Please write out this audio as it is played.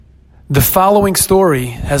The following story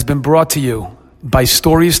has been brought to you by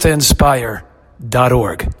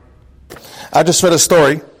StoriesToInspire.org. I just read a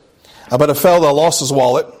story about a fellow that lost his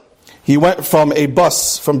wallet. He went from a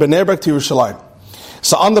bus from Bnei Brak to Yerushalayim.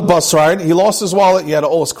 So on the bus ride, he lost his wallet. He had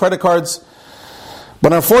all his credit cards.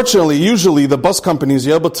 But unfortunately, usually the bus companies,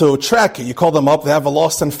 you're able to track it. You call them up, they have a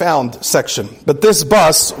lost and found section. But this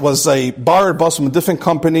bus was a borrowed bus from a different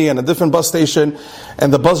company and a different bus station.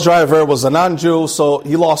 And the bus driver was a non-Jew, so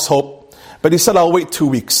he lost hope. But he said, I'll wait 2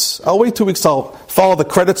 weeks. I'll follow the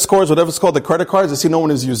credit scores, whatever it's called, the credit cards, to see no one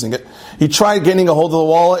is using it. He tried getting a hold of the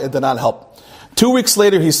wallet, it did not help. 2 weeks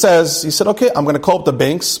later, he said, okay, I'm going to call up the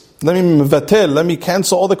banks. Let me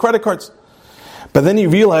cancel all the credit cards. But then he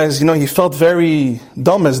realized, he felt very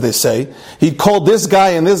dumb, as they say. He called this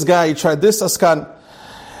guy and this guy, he tried this askan.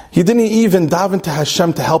 He didn't even daven to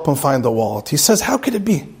Hashem to help him find the wallet. He says, how could it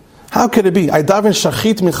be? How could it be? I daven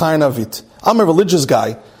shachit michayin avit. I'm a religious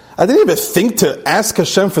guy. I didn't even think to ask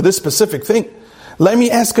Hashem for this specific thing. Let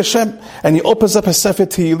me ask Hashem. And he opens up his Sefer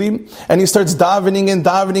Tehillim, and he starts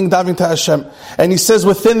davening to Hashem. And he says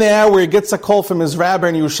within the hour, he gets a call from his rabbi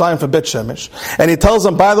in Yerushalayim for Bet Shemesh. And he tells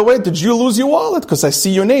him, by the way, did you lose your wallet? Because I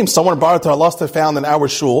see your name. Someone brought it to our lost and found in our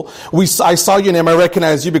shul. I saw your name, I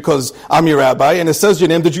recognize you because I'm your rabbi. And it says your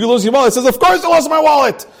name, did you lose your wallet? It says, of course I lost my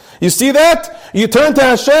wallet. You see that? You turn to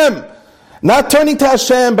Hashem. Not turning to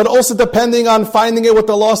Hashem, but also depending on finding it with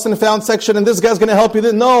the lost and found section, and this guy's going to help you.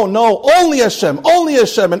 No, only Hashem, and only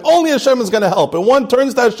Hashem is going to help. And one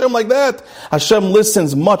turns to Hashem like that, Hashem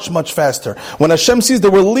listens much, much faster. When Hashem sees that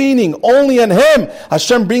we're leaning only on Him,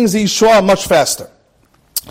 Hashem brings the Yeshua much faster.